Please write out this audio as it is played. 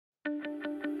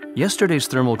Yesterday's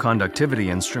thermal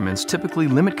conductivity instruments typically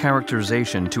limit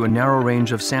characterization to a narrow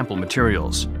range of sample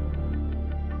materials.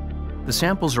 The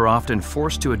samples are often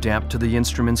forced to adapt to the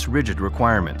instrument's rigid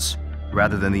requirements,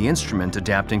 rather than the instrument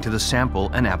adapting to the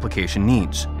sample and application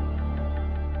needs.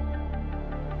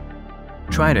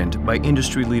 Trident by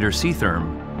industry leader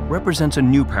C-Therm represents a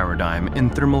new paradigm in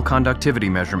thermal conductivity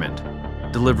measurement,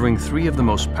 delivering 3 of the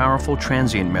most powerful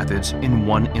transient methods in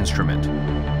one instrument.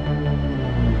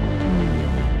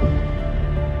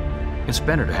 It's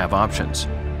better to have options.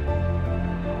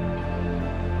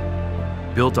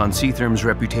 Built on C-Therm's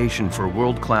reputation for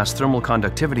world-class thermal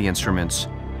conductivity instruments,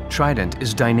 Trident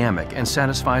is dynamic and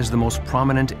satisfies the most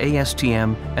prominent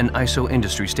ASTM and ISO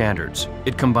industry standards.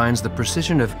 It combines the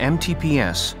precision of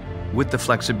MTPS with the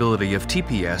flexibility of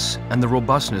TPS and the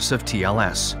robustness of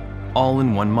TLS, all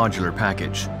in one modular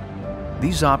package.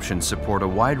 These options support a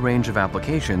wide range of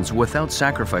applications without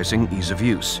sacrificing ease of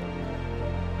use.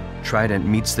 Trident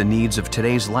meets the needs of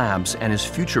today's labs and is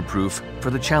future-proof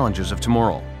for the challenges of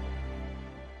tomorrow.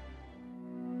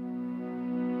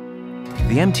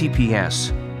 The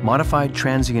MTPS, Modified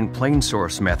Transient Plane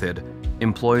Source method,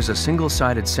 employs a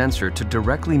single-sided sensor to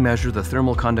directly measure the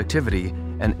thermal conductivity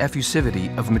and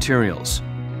effusivity of materials.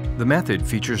 The method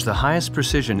features the highest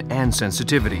precision and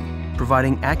sensitivity,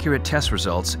 providing accurate test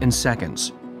results in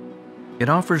seconds. It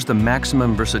offers the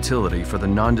maximum versatility for the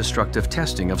non-destructive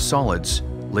testing of solids,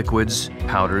 liquids,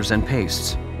 powders, and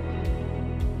pastes.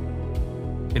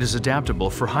 It is adaptable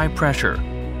for high pressure,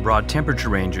 broad temperature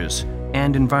ranges,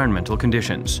 and environmental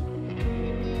conditions.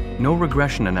 No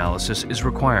regression analysis is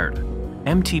required.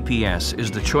 MTPS is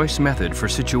the choice method for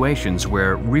situations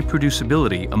where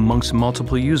reproducibility amongst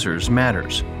multiple users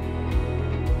matters.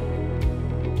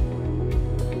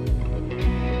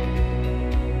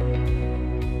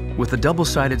 With a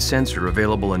double-sided sensor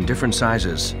available in different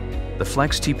sizes, the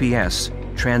Flex TPS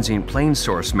Transient Plane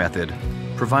Source method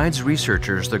provides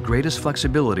researchers the greatest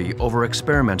flexibility over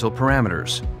experimental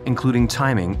parameters, including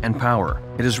timing and power.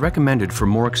 It is recommended for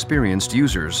more experienced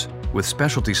users with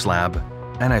specialty slab,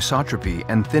 anisotropy,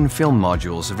 and thin film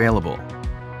modules available.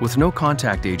 With no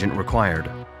contact agent required,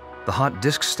 the hot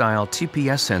disk-style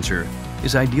TPS sensor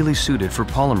is ideally suited for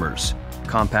polymers,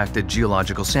 compacted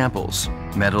geological samples,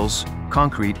 metals,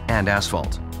 concrete, and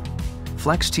asphalt.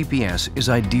 Flex TPS is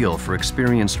ideal for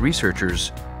experienced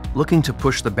researchers looking to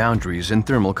push the boundaries in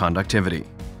thermal conductivity.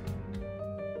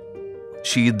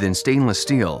 Sheathed in stainless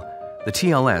steel, the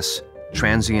TLS,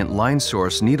 Transient Line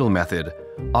Source Needle method,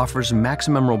 offers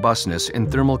maximum robustness in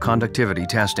thermal conductivity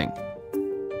testing.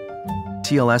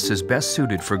 TLS is best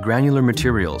suited for granular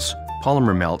materials,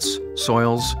 polymer melts,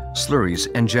 soils, slurries,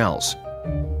 and gels.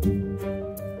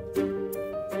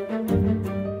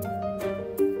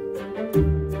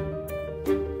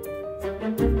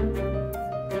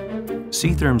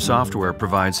 C-Therm software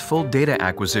provides full data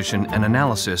acquisition and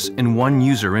analysis in one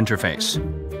user interface,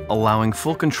 allowing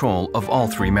full control of all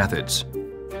 3 methods: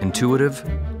 intuitive,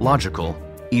 logical,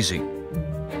 easy.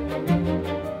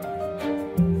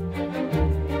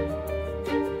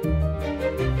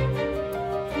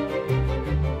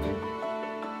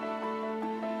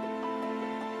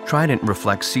 Trident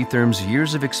reflects C-Therm's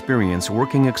years of experience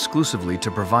working exclusively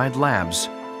to provide labs,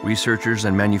 researchers,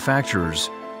 and manufacturers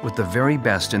with the very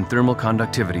best in thermal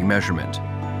conductivity measurement.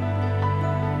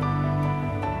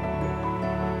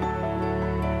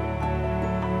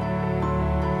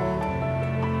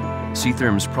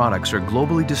 C-Therm's products are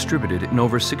globally distributed in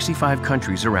over 65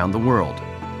 countries around the world,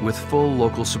 with full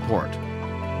local support.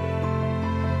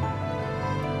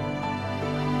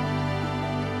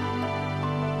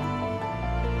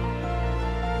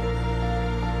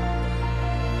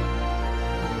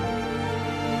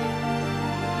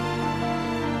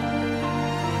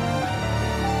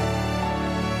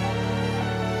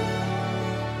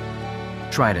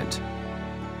 Trident.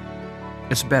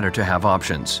 It's better to have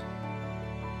options.